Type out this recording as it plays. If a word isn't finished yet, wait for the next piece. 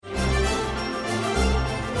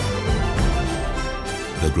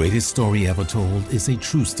The greatest story ever told is a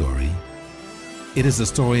true story. It is a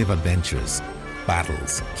story of adventures,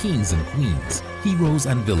 battles, kings and queens, heroes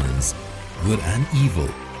and villains, good and evil,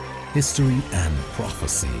 history and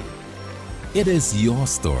prophecy. It is your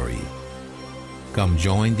story. Come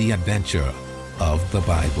join the adventure of the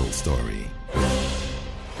Bible story.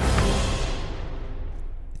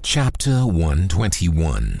 Chapter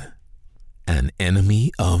 121. An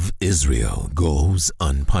enemy of Israel goes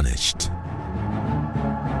unpunished.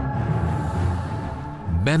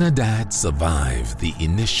 Ben-Hadad survived the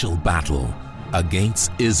initial battle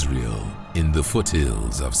against Israel in the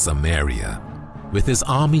foothills of Samaria. With his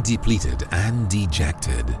army depleted and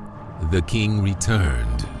dejected, the king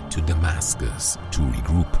returned to Damascus to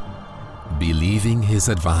regroup. Believing his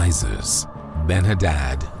advisors,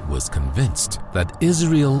 Ben-Hadad was convinced that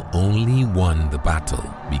Israel only won the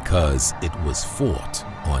battle because it was fought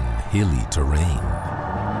on hilly terrain.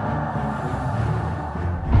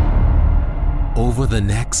 Over the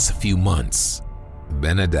next few months,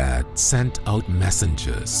 Ben-Hadad sent out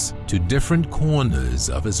messengers to different corners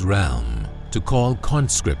of his realm to call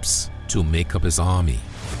conscripts to make up his army.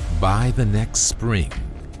 By the next spring,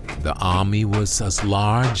 the army was as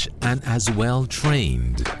large and as well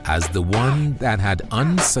trained as the one that had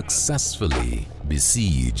unsuccessfully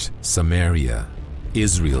besieged Samaria,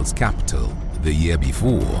 Israel's capital, the year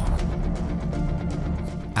before.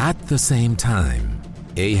 At the same time,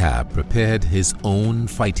 Ahab prepared his own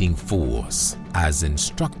fighting force as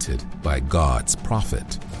instructed by God's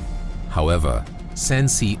prophet. However,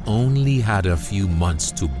 since he only had a few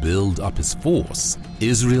months to build up his force,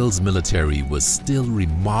 Israel's military was still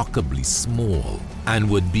remarkably small and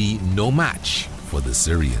would be no match for the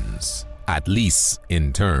Syrians, at least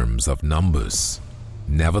in terms of numbers.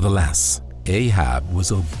 Nevertheless, Ahab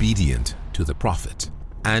was obedient to the prophet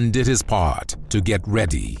and did his part to get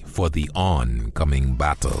ready for the oncoming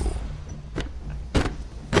battle.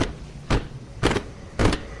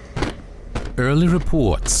 Early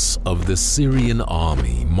reports of the Syrian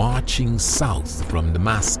army marching south from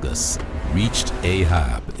Damascus reached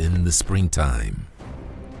Ahab in the springtime.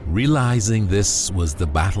 Realizing this was the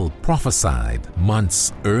battle prophesied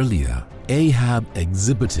months earlier, Ahab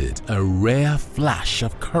exhibited a rare flash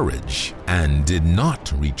of courage and did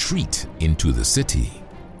not retreat into the city.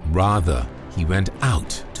 Rather, he went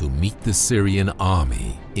out to meet the Syrian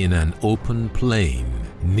army in an open plain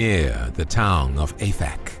near the town of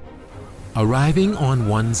Aphek. Arriving on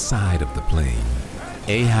one side of the plain,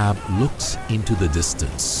 Ahab looked into the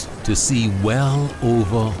distance to see well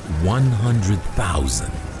over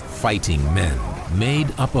 100,000 fighting men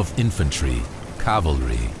made up of infantry,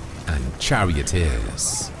 cavalry, and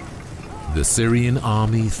charioteers. The Syrian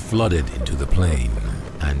army flooded into the plain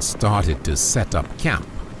and started to set up camp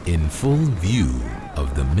in full view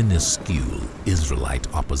of the minuscule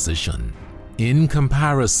Israelite opposition. In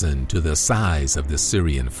comparison to the size of the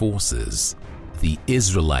Syrian forces, the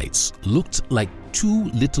Israelites looked like two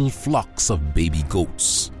little flocks of baby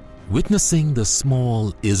goats. Witnessing the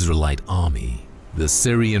small Israelite army, the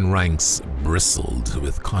Syrian ranks bristled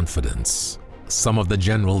with confidence. Some of the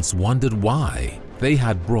generals wondered why they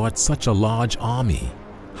had brought such a large army.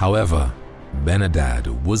 However, Ben-Hadad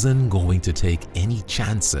wasn't going to take any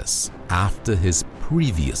chances after his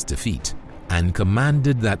previous defeat and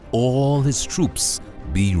commanded that all his troops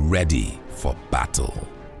be ready for battle.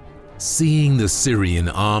 Seeing the Syrian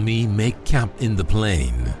army make camp in the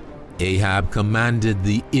plain, Ahab commanded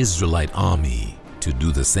the Israelite army to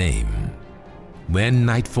do the same. When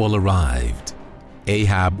nightfall arrived,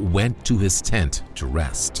 Ahab went to his tent to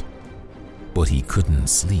rest. But he couldn't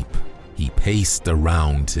sleep. He paced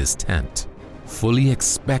around his tent, fully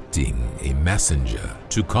expecting a messenger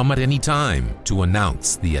to come at any time to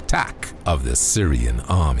announce the attack of the Syrian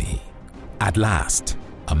army. At last,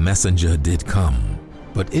 a messenger did come,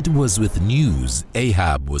 but it was with news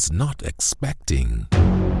Ahab was not expecting.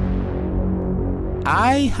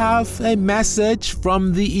 "I have a message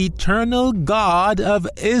from the eternal God of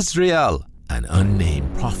Israel," an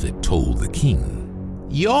unnamed prophet told the king.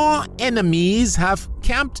 "Your enemies have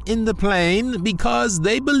camped in the plain because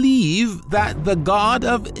they believe that the God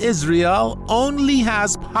of Israel only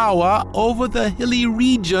has power over the hilly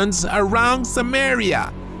regions around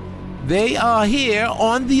Samaria. They are here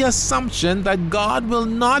on the assumption that God will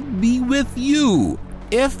not be with you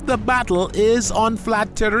if the battle is on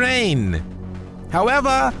flat terrain.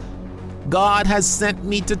 However, God has sent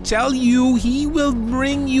me to tell you He will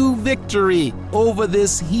bring you victory over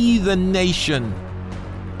this heathen nation.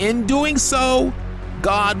 In doing so,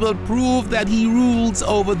 God will prove that He rules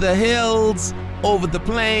over the hills, over the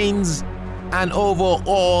plains, and over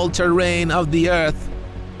all terrain of the earth.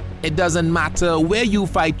 It doesn't matter where you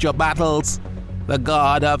fight your battles. The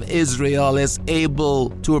God of Israel is able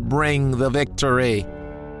to bring the victory.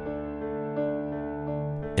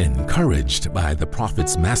 Encouraged by the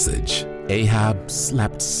prophet's message, Ahab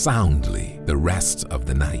slept soundly the rest of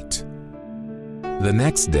the night. The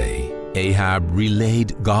next day, Ahab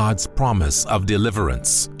relayed God's promise of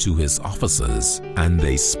deliverance to his officers, and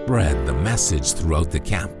they spread the message throughout the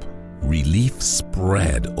camp. Relief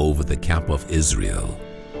spread over the camp of Israel.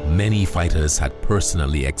 Many fighters had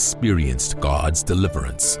personally experienced God's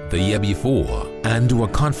deliverance the year before and were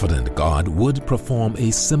confident God would perform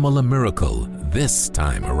a similar miracle this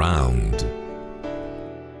time around.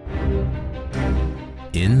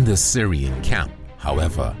 In the Syrian camp,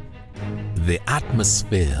 however, the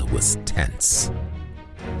atmosphere was tense.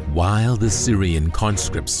 While the Syrian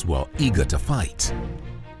conscripts were eager to fight,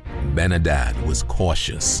 Ben-Hadad was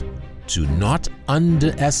cautious to not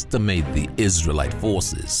underestimate the Israelite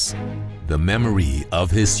forces. The memory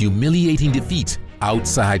of his humiliating defeat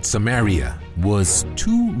outside Samaria was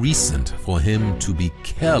too recent for him to be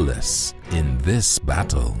careless in this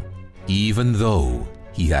battle. Even though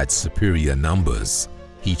he had superior numbers,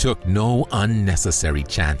 he took no unnecessary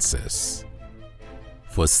chances.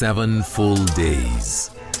 For 7 full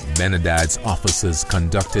days, Ben-Hadad's officers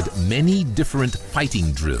conducted many different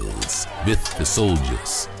fighting drills with the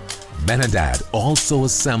soldiers. Ben-Hadad also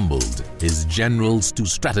assembled his generals to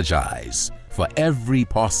strategize for every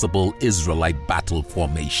possible Israelite battle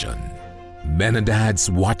formation.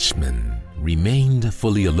 Ben-Hadad's watchmen remained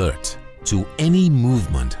fully alert to any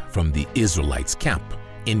movement from the Israelites' camp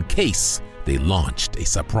in case they launched a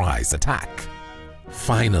surprise attack.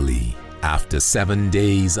 Finally, after 7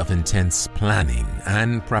 days of intense planning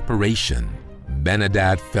and preparation,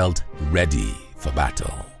 Ben-Hadad felt ready for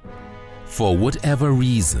battle. For whatever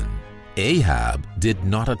reason, Ahab did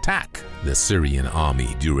not attack the Syrian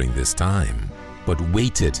army during this time, but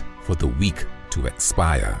waited for the week to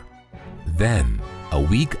expire. Then, a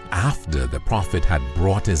week after the prophet had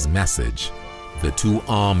brought his message, the two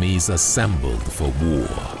armies assembled for war.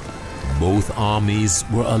 Both armies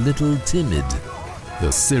were a little timid.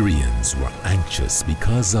 The Syrians were anxious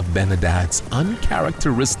because of Ben-Hadad's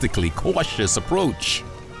uncharacteristically cautious approach,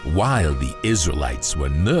 while the Israelites were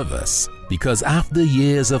nervous because after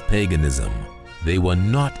years of paganism, they were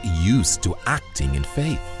not used to acting in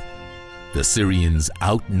faith. The Syrians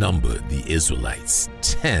outnumbered the Israelites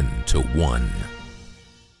 10-1.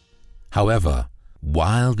 However,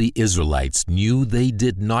 while the Israelites knew they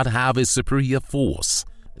did not have a superior force,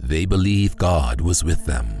 they believed God was with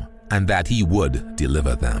them and that He would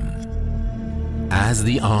deliver them. As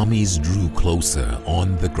the armies drew closer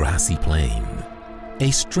on the grassy plain,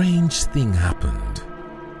 a strange thing happened.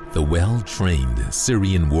 The well-trained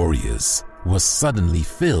Syrian warriors were suddenly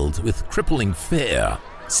filled with crippling fear.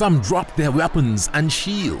 Some dropped their weapons and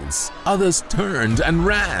shields. Others turned and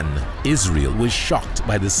ran. Israel was shocked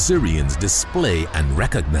by the Syrians' display and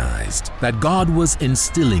recognized that God was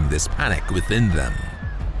instilling this panic within them.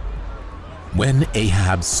 When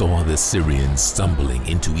Ahab saw the Syrians stumbling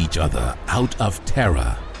into each other out of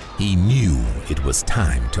terror, he knew it was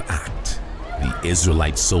time to act. The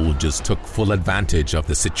Israelite soldiers took full advantage of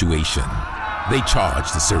the situation. They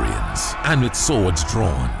charged the Syrians, and with swords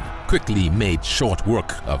drawn, quickly made short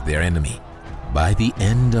work of their enemy. By the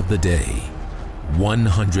end of the day,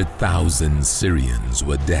 100,000 Syrians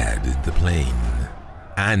were dead in the plain,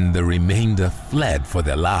 and the remainder fled for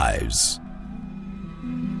their lives.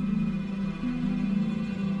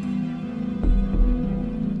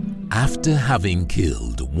 After having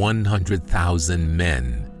killed 100,000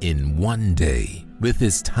 men in one day with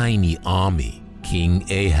his tiny army, King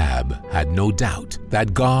Ahab had no doubt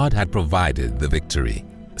that God had provided the victory.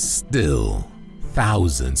 Still,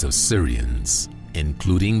 thousands of Syrians,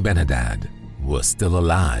 including Ben-Hadad, were still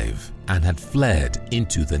alive and had fled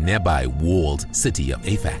into the nearby walled city of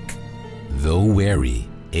Aphek. Though wary,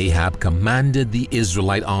 Ahab commanded the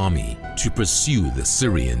Israelite army to pursue the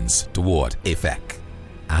Syrians toward Aphek.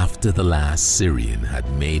 After the last Syrian had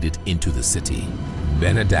made it into the city,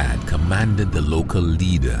 Ben-Hadad commanded the local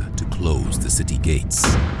leader to close the city gates,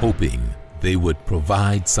 hoping they would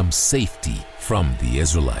provide some safety from the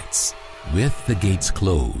Israelites. With the gates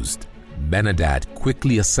closed, Ben-Hadad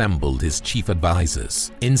quickly assembled his chief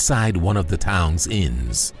advisors inside one of the town's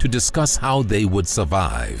inns to discuss how they would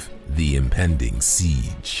survive the impending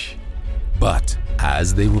siege. But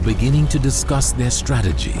as they were beginning to discuss their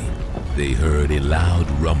strategy, they heard a loud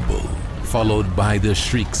rumble, followed by the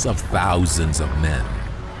shrieks of thousands of men.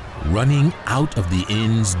 Running out of the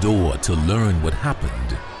inn's door to learn what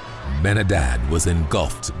happened, Ben-Hadad was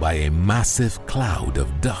engulfed by a massive cloud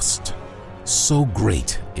of dust. so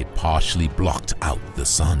great it partially blocked out the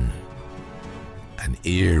sun. An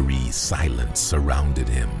eerie silence surrounded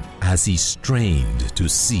him as he strained to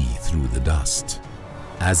see through the dust.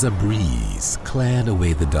 As a breeze cleared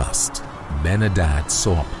away the dust, Ben-Hadad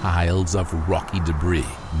saw piles of rocky debris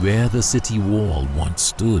where the city wall once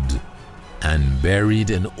stood, and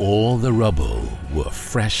buried in all the rubble were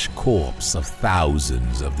fresh corpses of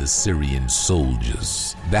thousands of the Syrian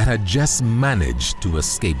soldiers that had just managed to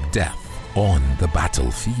escape death on the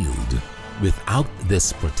battlefield. Without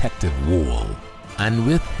this protective wall, and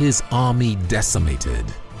with his army decimated,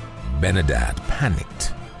 Ben-Hadad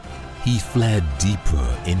panicked. He fled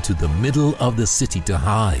deeper into the middle of the city to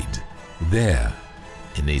hide. There,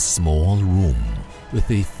 in a small room with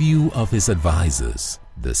a few of his advisors,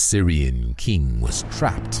 the Syrian king was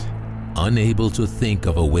trapped, unable to think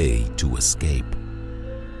of a way to escape.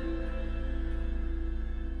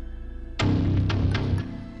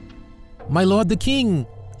 "My lord the king,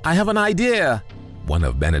 I have an idea," one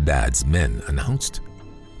of Ben-Hadad's men announced.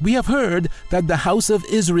 "We have heard that the house of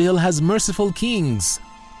Israel has merciful kings.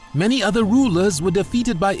 Many other rulers were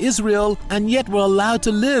defeated by Israel and yet were allowed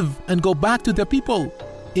to live and go back to their people.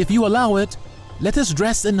 If you allow it, let us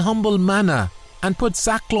dress in humble manner and put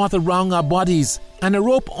sackcloth around our bodies and a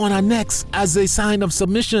rope on our necks as a sign of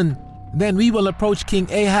submission. Then we will approach King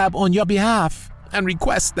Ahab on your behalf and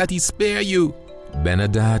request that he spare you."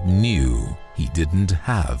 Ben-Hadad knew he didn't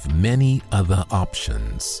have many other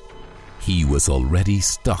options. He was already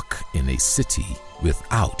stuck in a city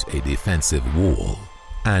without a defensive wall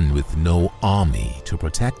and with no army to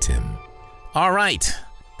protect him. "All right,"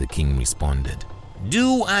 the king responded.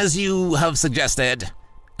 "Do as you have suggested,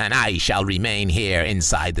 and I shall remain here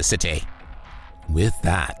inside the city." With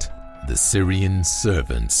that, the Syrian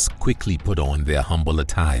servants quickly put on their humble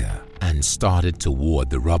attire and started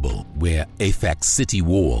toward the rubble where Aphek's city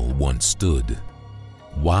wall once stood.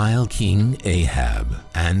 While King Ahab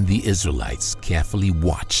and the Israelites carefully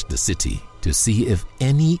watched the city to see if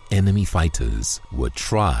any enemy fighters would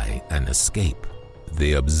try and escape,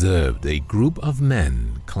 they observed a group of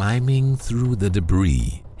men climbing through the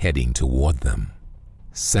debris heading toward them.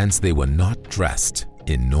 Since they were not dressed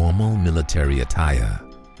in normal military attire,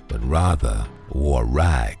 but rather wore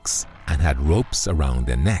rags and had ropes around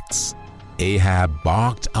their necks, Ahab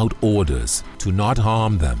barked out orders to not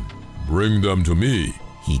harm them. "Bring them to me,"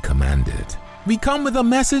 he commanded. "We come with a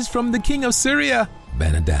message from the king of Syria,"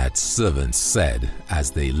 Ben-Hadad's servants said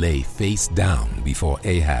as they lay face down before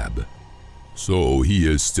Ahab. "So he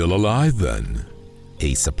is still alive then?"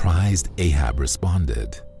 A surprised Ahab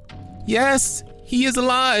responded. "Yes, he is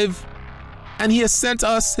alive, and he has sent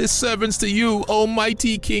us, his servants, to you, O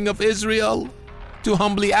mighty King of Israel, to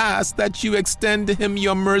humbly ask that you extend him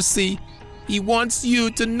your mercy. He wants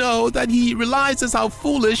you to know that he realizes how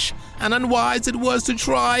foolish and unwise it was to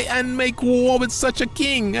try and make war with such a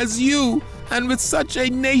king as you and with such a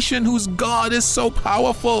nation whose God is so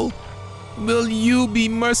powerful. Will you be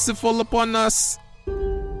merciful upon us?"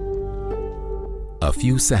 A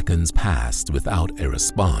few seconds passed without a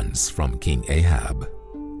response from King Ahab.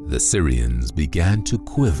 The Syrians began to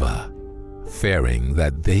quiver, fearing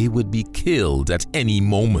that they would be killed at any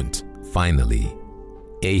moment. Finally,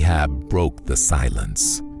 Ahab broke the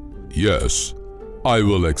silence. "Yes, I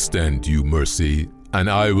will extend you mercy, and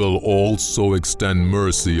I will also extend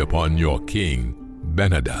mercy upon your king,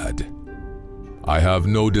 Ben-Hadad. I have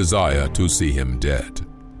no desire to see him dead.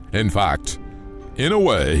 In fact, in a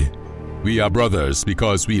way, we are brothers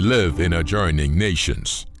because we live in adjoining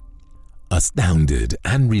nations." Astounded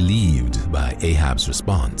and relieved by Ahab's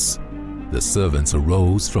response, the servants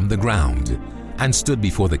arose from the ground and stood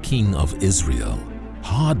before the king of Israel,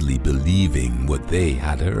 hardly believing what they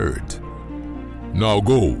had heard. "Now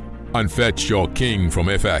go and fetch your king from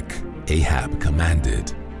Aphek," Ahab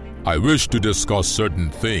commanded. "I wish to discuss certain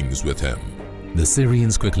things with him." The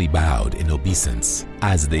Syrians quickly bowed in obeisance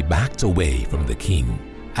as they backed away from the king.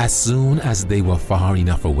 As soon as they were far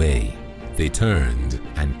enough away, they turned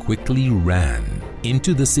and quickly ran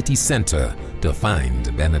into the city center to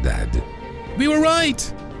find Ben-Hadad. "We were right,"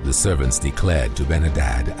 the servants declared to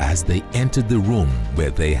Ben-Hadad as they entered the room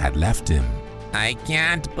where they had left him. "I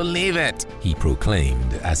can't believe it," he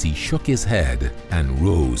proclaimed as he shook his head and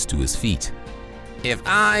rose to his feet. "If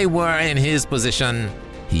I were in his position,"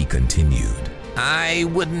 he continued, "I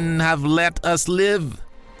wouldn't have let us live.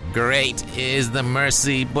 Great is the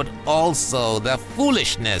mercy, but also the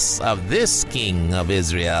foolishness of this king of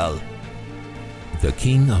Israel." The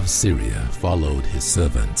king of Syria followed his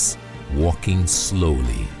servants, walking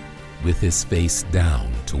slowly, with his face down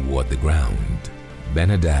toward the ground.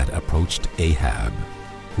 Ben-Hadad approached Ahab,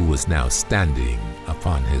 who was now standing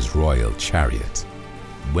upon his royal chariot.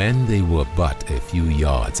 When they were but a few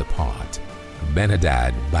yards apart,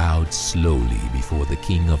 Ben-Hadad bowed slowly before the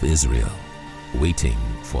king of Israel, waiting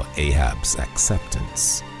for Ahab's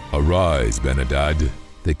acceptance. "Arise, Ben-Hadad,"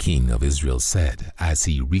 the king of Israel said as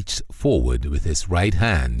he reached forward with his right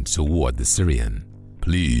hand toward the Syrian.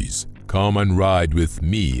 "Please, come and ride with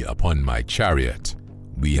me upon my chariot.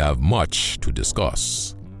 We have much to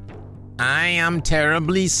discuss." "I am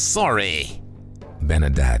terribly sorry,"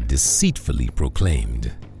 Ben-Hadad deceitfully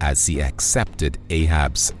proclaimed as he accepted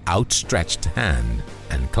Ahab's outstretched hand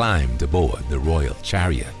and climbed aboard the royal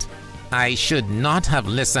chariot. "I should not have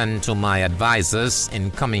listened to my advisors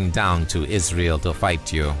in coming down to Israel to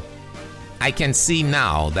fight you. I can see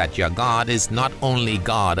now that your God is not only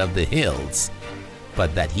God of the hills,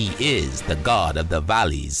 but that he is the God of the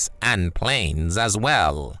valleys and plains as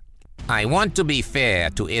well. I want to be fair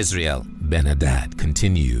to Israel," Ben-Hadad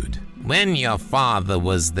continued. "When your father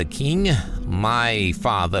was the king, my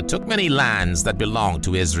father took many lands that belonged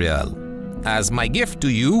to Israel. As my gift to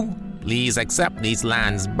you, please accept these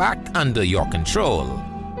lands back under your control.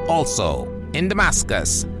 Also, in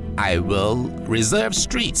Damascus, I will reserve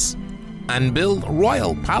streets and build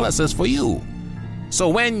royal palaces for you. So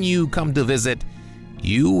when you come to visit,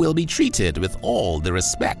 you will be treated with all the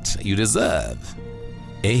respect you deserve."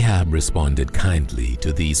 Ahab responded kindly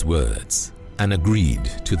to these words and agreed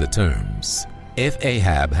to the terms. If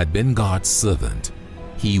Ahab had been God's servant,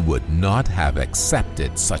 he would not have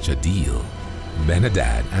accepted such a deal.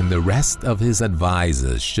 Ben-Hadad and the rest of his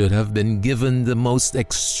advisors should have been given the most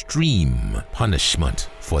extreme punishment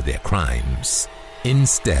for their crimes.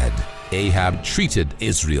 Instead, Ahab treated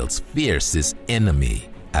Israel's fiercest enemy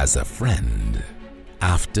as a friend.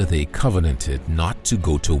 After they covenanted not to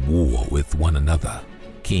go to war with one another,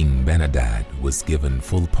 King Ben-Hadad was given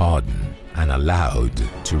full pardon and allowed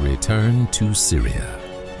to return to Syria.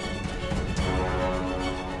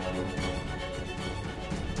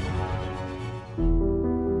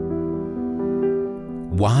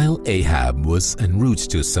 While Ahab was en route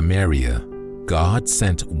to Samaria, God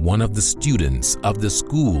sent one of the students of the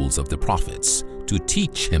schools of the prophets to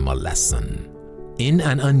teach him a lesson. In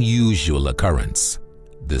an unusual occurrence,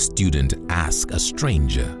 the student asked a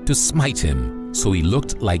stranger to smite him so he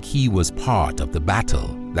looked like he was part of the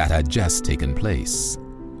battle that had just taken place.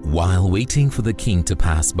 While waiting for the king to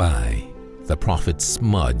pass by, the prophet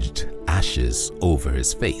smudged ashes over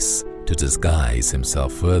his face to disguise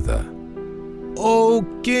himself further. "O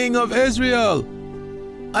King of Israel,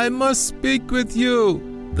 I must speak with you,"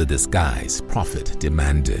 the disguised prophet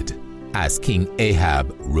demanded as King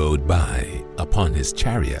Ahab rode by upon his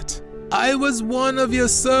chariot. "I was one of your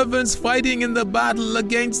servants fighting in the battle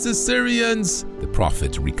against the Syrians," the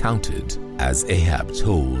prophet recounted as Ahab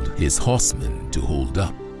told his horsemen to hold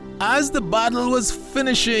up. "As the battle was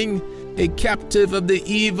finishing, a captive of the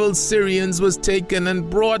evil Syrians was taken and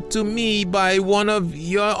brought to me by one of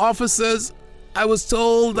your officers. I was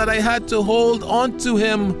told that I had to hold on to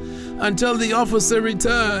him until the officer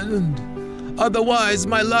returned. Otherwise,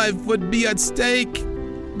 my life would be at stake.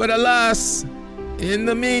 But alas, in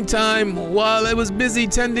the meantime, while I was busy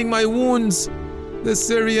tending my wounds, the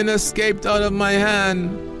Syrian escaped out of my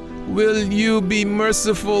hand. Will you be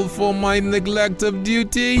merciful for my neglect of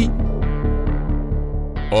duty?"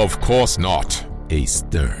 "Of course not," a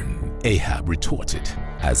stern Ahab retorted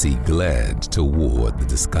as he glared toward the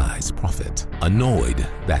disguised prophet, annoyed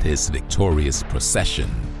that his victorious procession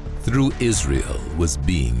through Israel was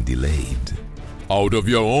being delayed. "Out of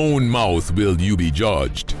your own mouth will you be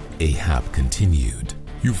judged," Ahab continued.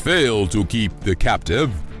 "You failed to keep the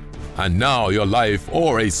captive, and now your life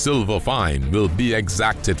or a silver fine will be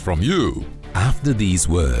exacted from you." After these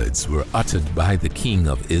words were uttered by the king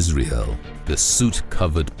of Israel, the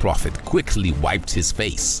soot-covered prophet quickly wiped his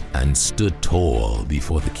face and stood tall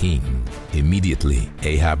before the king. Immediately,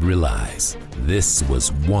 Ahab realized this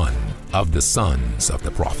was one of the sons of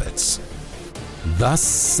the prophets. "Thus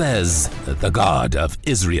says the God of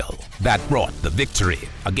Israel that brought the victory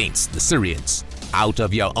against the Syrians. Out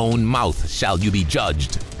of your own mouth shall you be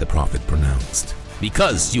judged," the prophet pronounced.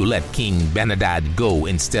 "Because you let King Ben-Hadad go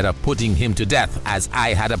instead of putting him to death as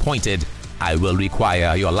I had appointed, I will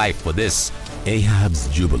require your life for this." Ahab's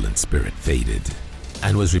jubilant spirit faded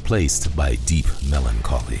and was replaced by deep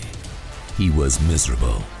melancholy. He was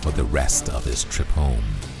miserable for the rest of his trip home,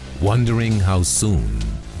 wondering how soon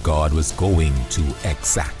God was going to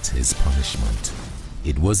exact his punishment.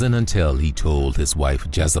 It wasn't until he told his wife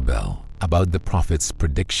Jezebel about the prophet's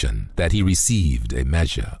prediction that he received a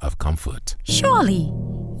measure of comfort. "Surely,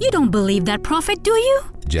 you don't believe that prophet, do you?"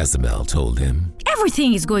 Jezebel told him.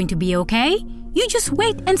 "Everything is going to be okay. You just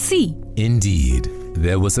wait and see." Indeed,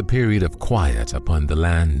 There was a period of quiet upon the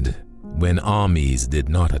land when armies did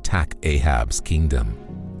not attack Ahab's kingdom.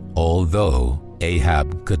 Although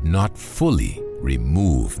Ahab could not fully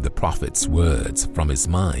remove the prophet's words from his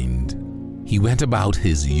mind, he went about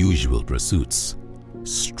his usual pursuits,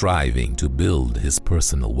 striving to build his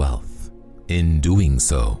personal wealth. In doing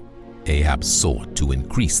so, Ahab sought to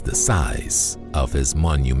increase the size of his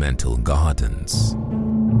monumental gardens.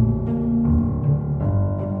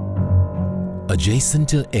 Adjacent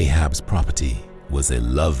to Ahab's property was a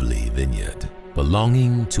lovely vineyard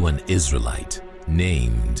belonging to an Israelite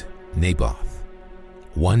named Naboth.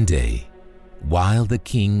 One day, while the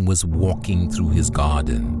king was walking through his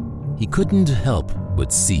garden, he couldn't help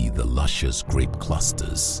but see the luscious grape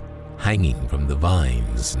clusters hanging from the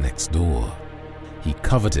vines next door. He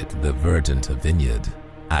coveted the verdant vineyard.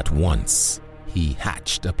 At once, he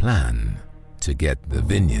hatched a plan to get the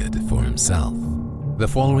vineyard for himself. The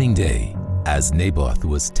following day, as Naboth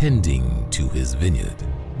was tending to his vineyard,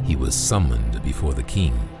 he was summoned before the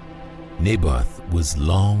king. Naboth was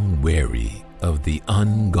long weary of the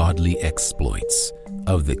ungodly exploits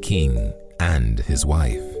of the king and his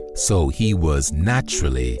wife, so he was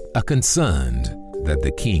naturally concerned that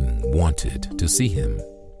the king wanted to see him.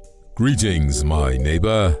 "Greetings, my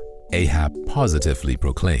neighbor," Ahab positively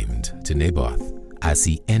proclaimed to Naboth as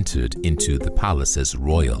he entered into the palace's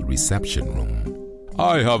royal reception room.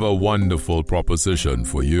 "I have a wonderful proposition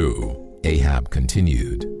for you." Ahab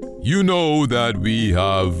continued, "You know that we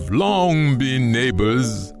have long been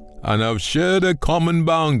neighbors and have shared a common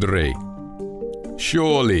boundary.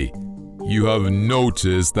 Surely you have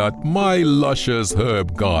noticed that my luscious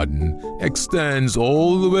herb garden extends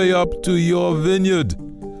all the way up to your vineyard.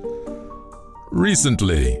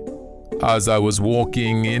 Recently, as I was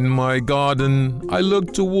walking in my garden, I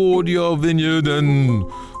looked toward your vineyard and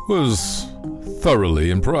was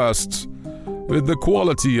thoroughly impressed with the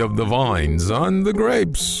quality of the vines and the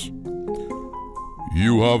grapes.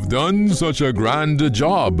 You have done such a grand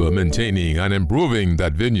job maintaining and improving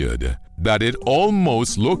that vineyard that it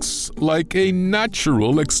almost looks like a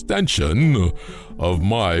natural extension of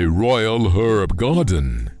my royal herb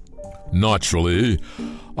garden. Naturally,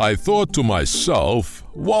 I thought to myself,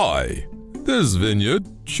 why, this vineyard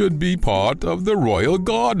should be part of the royal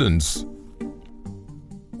gardens.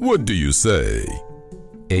 What do you say?"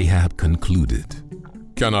 Ahab concluded.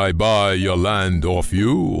 "Can I buy your land off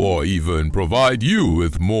you, or even provide you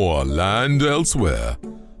with more land elsewhere,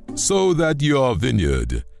 so that your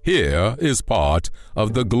vineyard here is part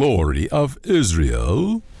of the glory of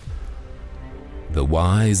Israel?" The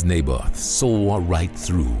wise Naboth saw right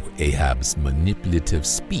through Ahab's manipulative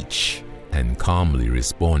speech and calmly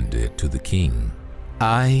responded to the king.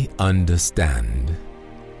 "I understand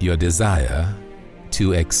your desire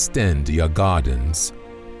to extend your gardens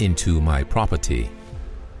into my property,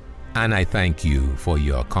 and I thank you for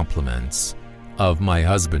your compliments of my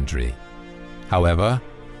husbandry. However,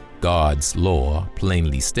 God's law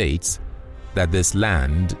plainly states that this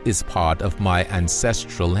land is part of my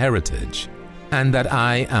ancestral heritage, and that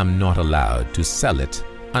I am not allowed to sell it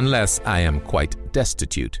unless I am quite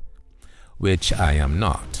destitute, which I am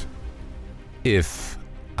not. If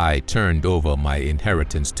I turned over my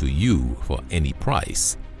inheritance to you for any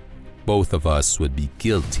price, both of us would be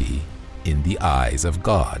guilty in the eyes of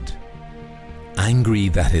God." Angry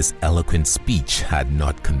that his eloquent speech had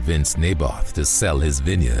not convinced Naboth to sell his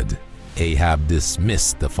vineyard, Ahab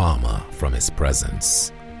dismissed the farmer from his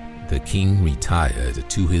presence. The king retired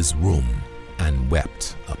to his room and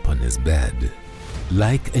wept upon his bed.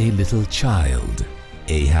 Like a little child,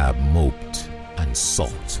 Ahab moped and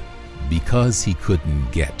sulked because he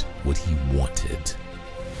couldn't get what he wanted.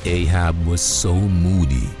 Ahab was so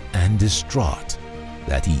moody and distraught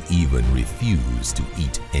that he even refused to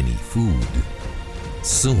eat any food.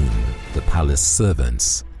 Soon, the palace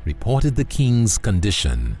servants reported the king's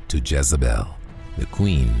condition to Jezebel. The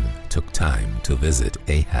queen took time to visit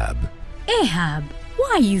Ahab. Ahab,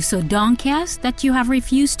 why are you so downcast that you have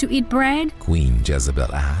refused to eat bread? Queen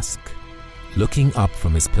Jezebel asked. Looking up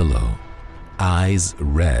from his pillow, eyes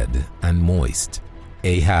red and moist,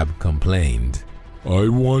 Ahab complained, "I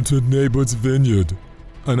wanted Naboth's vineyard,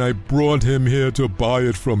 and I brought him here to buy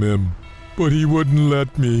it from him, but he wouldn't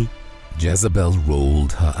let me." Jezebel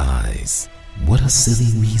rolled her eyes. What a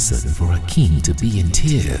silly reason for a king to be in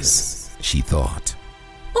tears, she thought.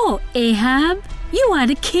 "Oh, Ahab, you are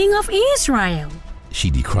the king of Israel,"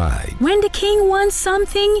 she decried. "When the king wants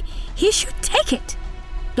something, he should take it.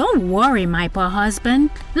 Don't worry, my poor husband.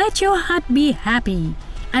 Let your heart be happy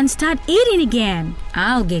and start eating again.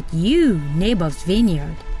 I'll get you Naboth's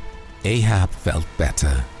vineyard." Ahab felt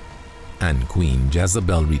better. and Queen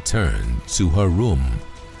Jezebel returned to her room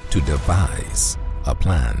to devise a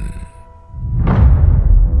plan.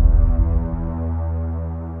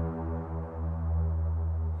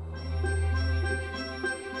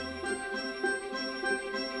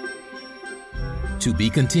 To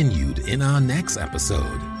be continued in our next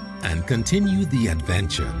episode, and continue the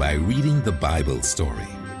adventure by reading the Bible story.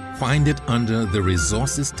 Find it under the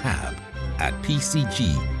Resources tab at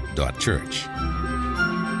pcg.church.